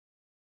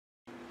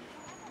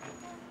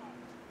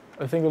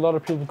I think a lot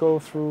of people go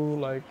through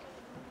like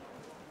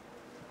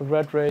a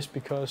rat race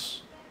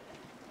because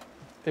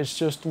it's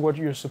just what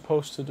you're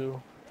supposed to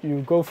do.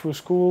 You go through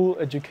school,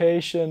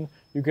 education,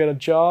 you get a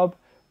job,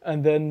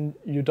 and then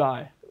you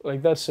die.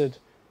 Like that's it.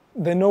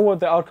 They know what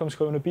the outcome's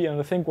going to be, and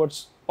I think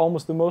what's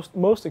almost the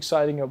most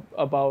exciting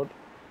about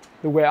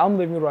the way I'm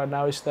living right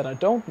now is that I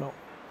don't know.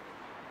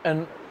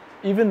 And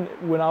even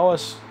when I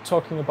was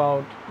talking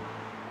about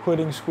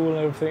quitting school and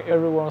everything,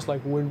 everyone was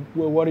like, well,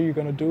 what are you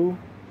gonna do?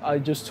 I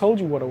just told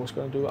you what I was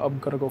gonna do. I'm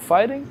gonna go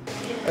fighting,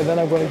 and then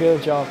I'm gonna get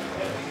a job.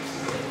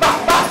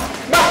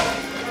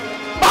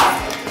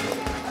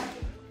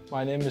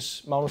 My name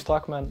is Magnus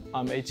Drachmann.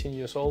 I'm 18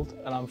 years old,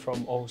 and I'm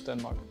from Aarhus,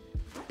 Denmark.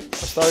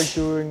 I started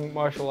doing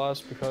martial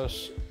arts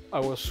because I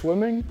was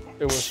swimming.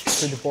 It was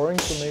pretty boring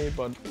to me,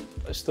 but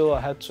still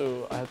I had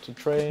to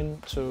train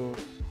to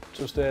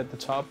stay at the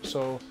top.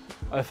 So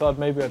I thought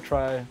maybe I'd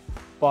try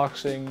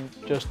boxing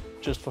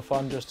just for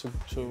fun, just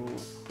to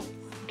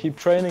keep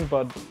training,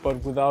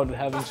 but without it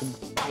having to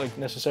like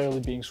necessarily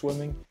being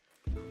swimming.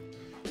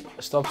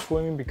 I stopped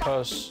swimming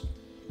because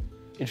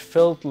it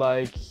felt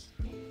like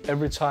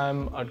every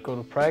time I'd go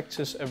to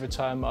practice, every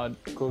time I'd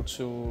go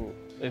to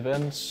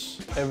events,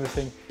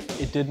 everything,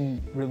 it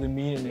didn't really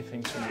mean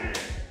anything to me.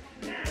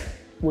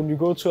 When you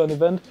go to an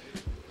event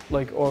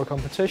like or a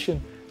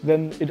competition,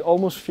 then it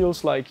almost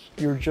feels like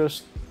you're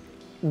just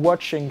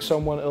watching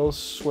someone else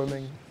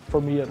swimming,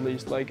 for me at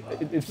least. Like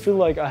it felt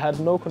like I had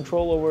no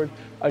control over it,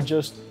 I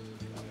just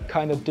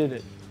kind of did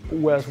it.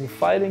 Whereas with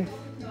fighting,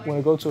 when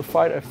I go to a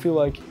fight, I feel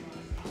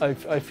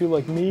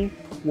like me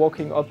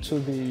walking up to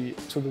the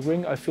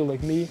ring. I feel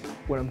like me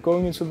when I'm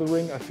going into the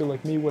ring. I feel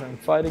like me when I'm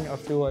fighting. I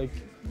feel like,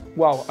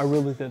 wow, I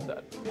really did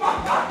that.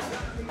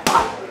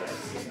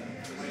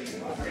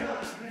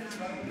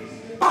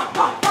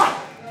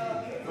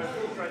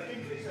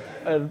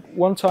 At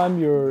one time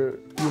you're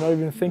not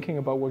even thinking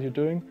about what you're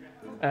doing,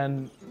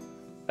 and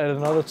at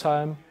another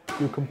time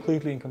you're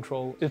completely in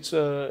control. It's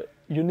a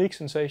unique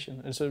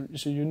sensation. It's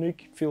a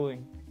unique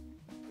feeling.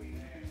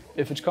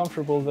 If it's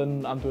comfortable,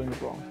 then I'm doing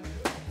it wrong.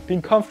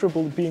 Being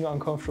comfortable, being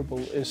uncomfortable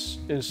is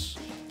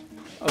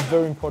a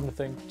very important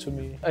thing to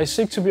me. I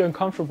seek to be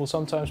uncomfortable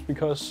sometimes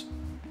because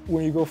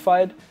when you go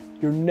fight,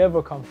 you're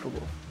never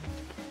comfortable.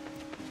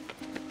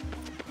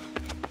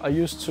 I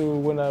used to,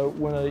 when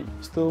I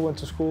still went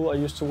to school, I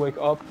used to wake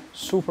up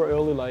super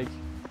early, like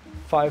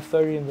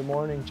 5:30 in the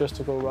morning, just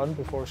to go run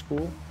before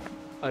school.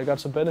 I got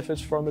some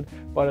benefits from it,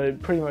 but I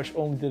pretty much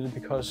only did it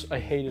because I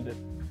hated it.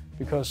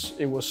 Because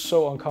it was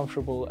so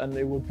uncomfortable and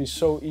it would be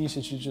so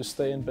easy to just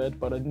stay in bed,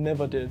 but I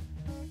never did.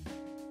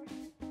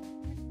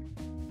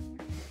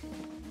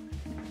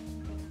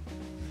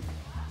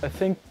 I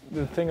think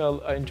the thing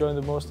I enjoy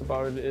the most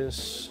about it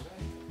is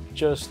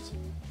just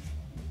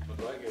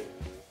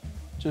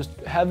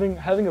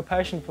having a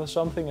passion for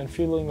something and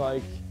feeling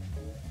like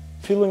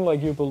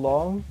you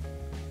belong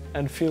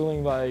and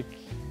feeling like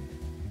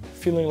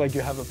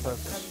you have a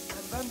purpose.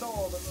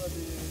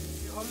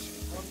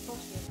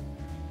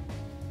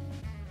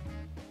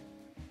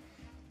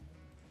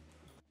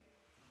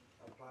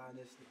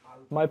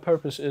 My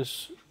purpose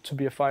is to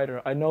be a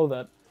fighter. I know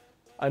that.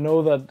 I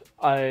know that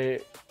I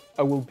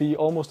will be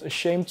almost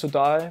ashamed to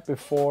die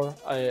before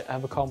I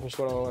have accomplished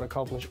what I want to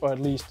accomplish, or at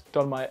least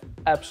done my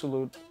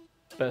absolute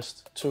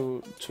best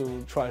to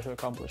try to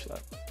accomplish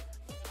that.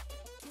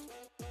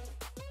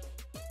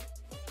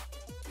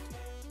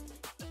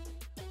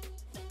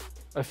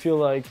 I feel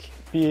like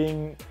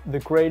being the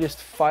greatest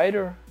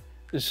fighter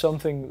is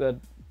something that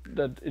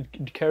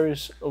it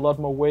carries a lot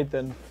more weight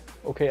than,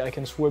 okay, I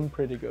can swim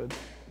pretty good.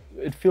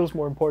 It feels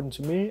more important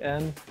to me,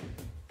 and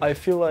I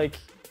feel like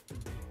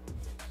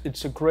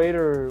it's a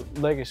greater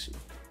legacy.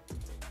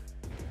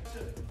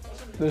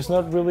 There's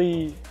not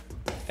really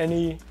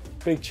any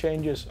big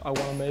changes I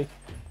want to make.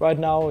 Right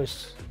now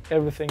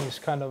everything is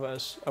kind of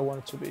as I want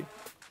it to be.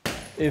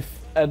 If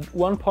at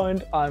one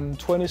point I'm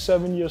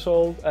 27 years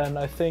old and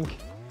I think,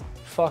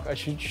 fuck, I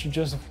should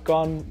just have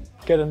gone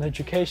get an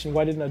education,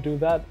 why didn't I do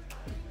that?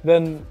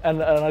 Then,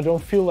 and I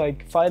don't feel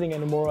like fighting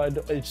anymore,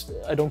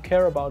 I don't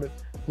care about it,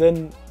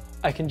 then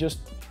I can just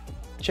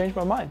change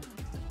my mind.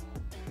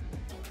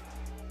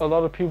 A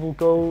lot of people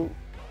go,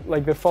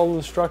 like they follow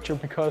the structure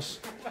because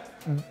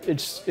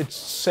it's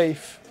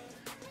safe.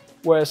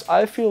 Whereas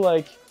I feel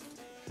like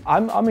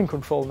I'm in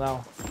control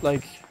now.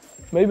 Like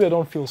maybe I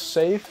don't feel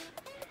safe,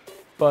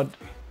 but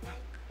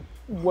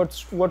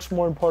what's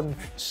more important,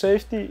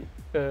 safety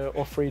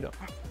or freedom?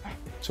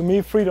 To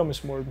me, freedom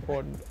is more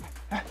important.